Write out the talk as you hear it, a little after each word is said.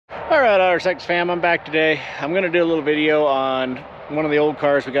Alright, Autocycles fam, I'm back today. I'm going to do a little video on one of the old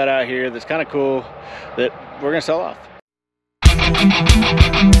cars we got out here that's kind of cool that we're going to sell off.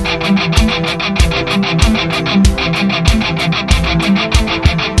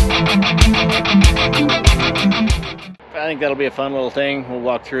 I think that'll be a fun little thing. We'll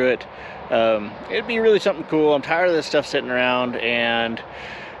walk through it. It'd be really something cool. I'm tired of this stuff sitting around, and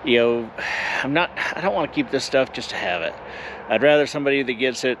you know, I don't want to keep this stuff just to have it. I'd rather somebody that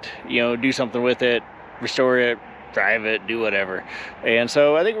gets it, you know, do something with it, restore it, drive it, do whatever. And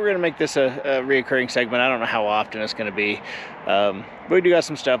so I think we're going to make this a reoccurring segment. I don't know how often it's going to be. But we do got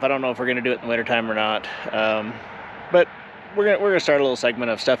some stuff. I don't know if we're going to do it in the wintertime or not. But we're gonna start a little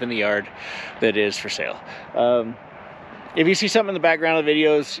segment of stuff in the yard that is for sale. If you see something in the background of the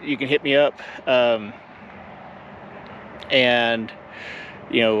videos, you can hit me up. And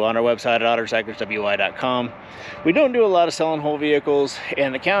you know, on our website at autocyclerswy.com. We don't do a lot of selling whole vehicles,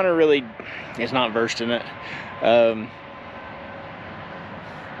 and the counter really is not versed in it.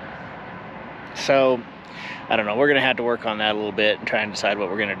 So I don't know, we're gonna have to work on that a little bit and try and decide what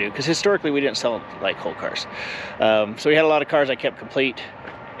we're gonna do, because historically we didn't sell like whole cars. So we had a lot of cars I kept complete,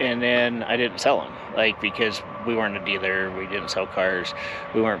 and then I didn't sell them, like, because we weren't a dealer, we didn't sell cars,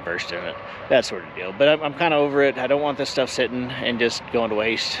 we weren't versed in it, that sort of deal. But I'm kind of over it. I don't want this stuff sitting and just going to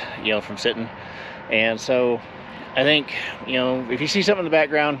waste, you know, from sitting. And so I think, you know, if you see something in the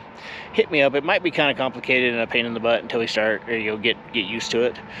background, hit me up. It might be kind of complicated and a pain in the butt until we start, or, you know, get used to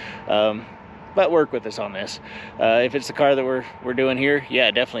it. But work with us on this. If it's the car that we're doing here,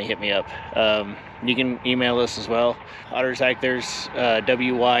 yeah, definitely hit me up. You can email us as well,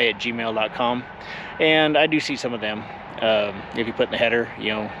 autocyclerswy@gmail.com. And I do see some of them. If you put in the header, you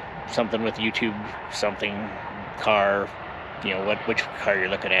know, something with YouTube, something, car, you know, which car you're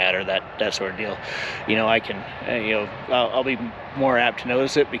looking at, or that sort of deal, you know, I can, you know, I'll be more apt to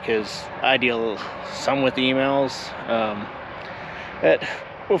notice it, because I deal some with the emails.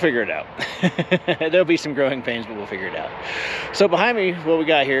 We'll figure it out. There'll be some growing pains, but we'll figure it out. So behind me, what we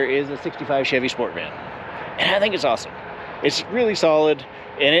got here is a 65 Chevy Sport Van. And I think it's awesome. It's really solid.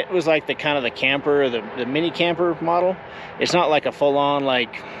 And it was like the kind of the camper, the mini camper model. It's not like a full-on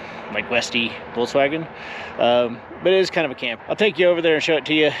like Westy Volkswagen. But it is kind of a camper. I'll take you over there and show it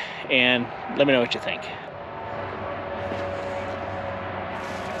to you, and let me know what you think.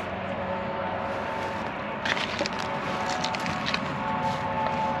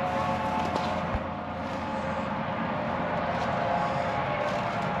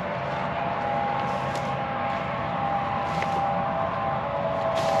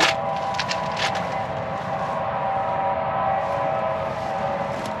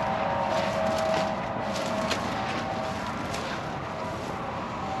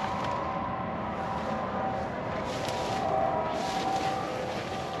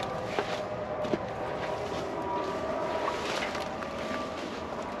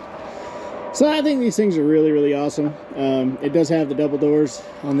 So I think these things are really, really awesome. It does have the double doors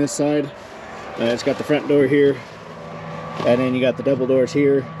on this side. It's got the front door here, and then you got the double doors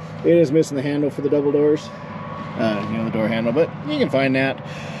here. It is missing the handle for the double doors, you know, the door handle, but you can find that.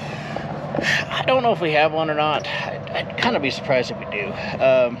 I don't know if we have one or not. I'd kind of be surprised if we do,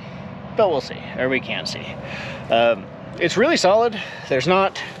 but we'll see, or we can see. It's really solid. There's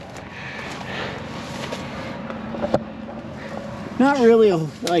not really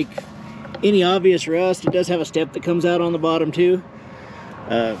like any obvious rust. It does have a step that comes out on the bottom too.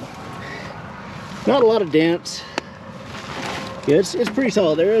 Not a lot of dents. Yeah, it's pretty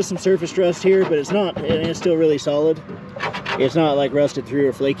solid. There is some surface rust here, but it's not, and it's still really solid. It's not like rusted through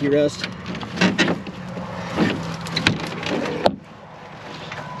or flaky rust.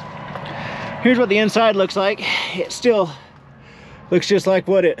 Here's what the inside looks like. It still looks just like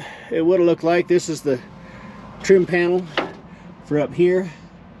what it would have looked like. This is the trim panel for up here.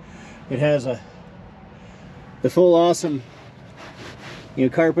 It has the full awesome, you know,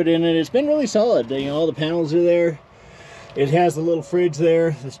 carpet in it. It's been really solid. You know, all the panels are there. It has the little fridge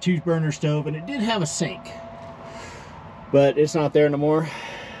there, this 2-burner stove, and it did have a sink, but it's not there no more.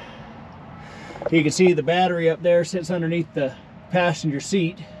 You can see the battery up there sits underneath the passenger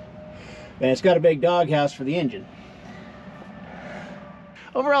seat, and it's got a big doghouse for the engine.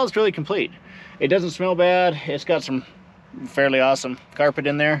 Overall, it's really complete. It doesn't smell bad. It's got some fairly awesome carpet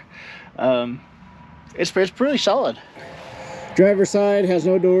in there. It's pretty solid. Driver's side has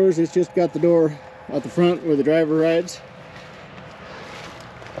no doors. It's just got the door out the front where the driver rides.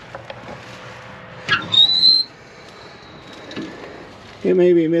 It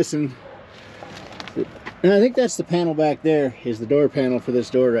may be missing. And I think that's the panel back there, is the door panel for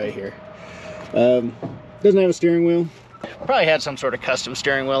this door right here. Doesn't have a steering wheel, Probably had some sort of custom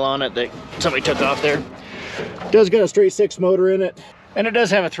steering wheel on it that somebody took off there. Does got a straight 6 motor in it, and it does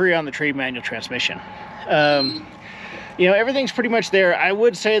have a 3 on the tree manual transmission. You know, everything's pretty much there. I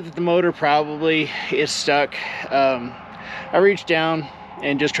would say that the motor probably is stuck. I reached down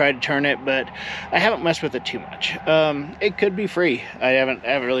and just tried to turn it, but I haven't messed with it too much. It could be free. I haven't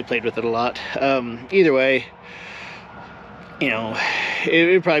really played with it a lot. Either way, you know,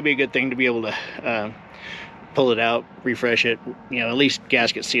 it would probably be a good thing to be able to pull it out, refresh it, you know, at least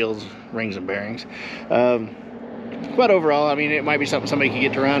gasket seals, rings and bearings. But overall, I mean, it might be something somebody could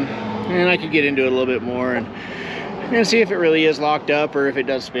get to run, and I could get into it a little bit more and see if it really is locked up or if it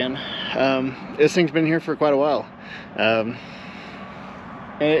does spin. This thing's been here for quite a while.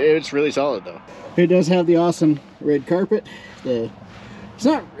 It's really solid though. It does have the awesome red carpet. It's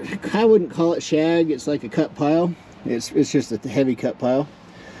not, I wouldn't call it shag, it's like a cut pile. It's just a heavy cut pile.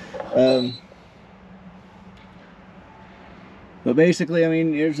 But basically, I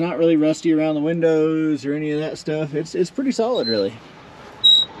mean, it's not really rusty around the windows or any of that stuff. It's pretty solid, really.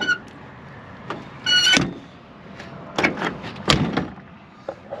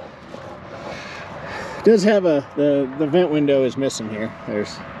 It does have the vent window is missing here.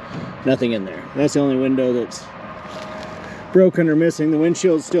 There's nothing in there. That's the only window that's broken or missing. The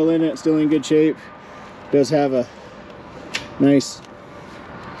windshield's still in it, still in good shape. It does have a nice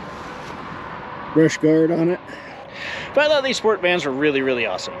brush guard on it. But I thought these sport vans were really, really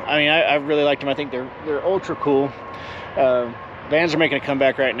awesome. I mean, I really liked them. I think they're ultra cool. Vans are making a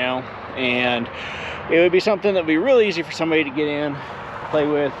comeback right now, and it would be something that would be really easy for somebody to get in, play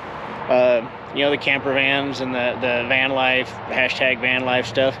with. You know, the camper vans and the van life, hashtag van life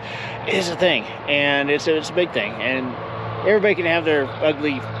stuff is a thing, and it's a big thing. And everybody can have their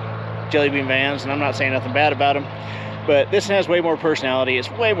ugly jelly bean vans, and I'm not saying nothing bad about them, but this has way more personality. It's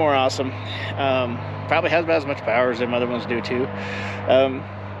way more awesome. Probably has about as much power as them other ones do too.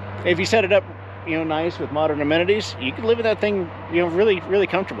 If you set it up, you know, nice with modern amenities, you could live in that thing, you know, really, really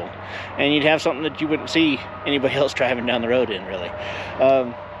comfortable, and you'd have something that you wouldn't see anybody else driving down the road in, really.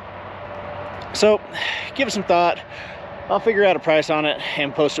 So give it some thought. I'll figure out a price on it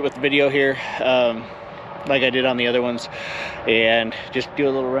and post it with the video here, like I did on the other ones, and just do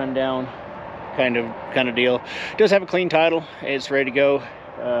a little rundown kind of deal. It does have a clean title. It's ready to go.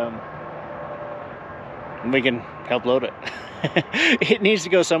 We can help load it. It needs to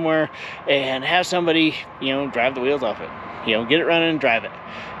go somewhere and have somebody, you know, drive the wheels off it. You know, get it running and drive it.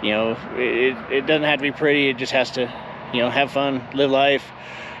 You know, it doesn't have to be pretty. It just has to, you know, have fun, live life.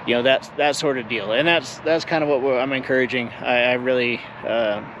 You know, that sort of deal. And that's kind of what I'm encouraging. I really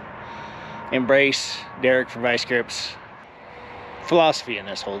embrace Derek from Vice Grip's philosophy in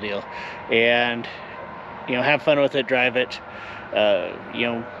this whole deal, and you know, have fun with it, drive it, you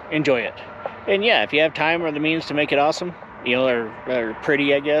know, enjoy it. And yeah, if you have time or the means to make it awesome, you know, or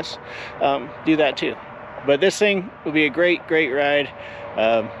pretty, I guess, do that too. But this thing will be a great ride.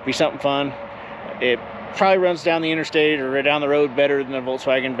 Be something fun. It probably runs down the interstate or down the road better than the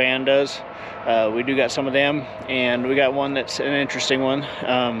Volkswagen van does. We do got some of them, and we got one that's an interesting one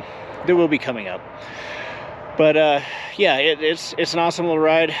that will be coming up. But yeah, it's an awesome little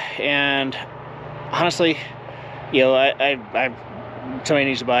ride, and honestly, you know, somebody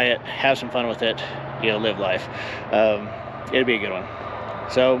needs to buy it, have some fun with it, you know, live life. It'll be a good one.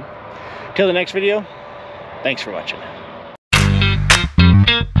 So till the next video, thanks for watching.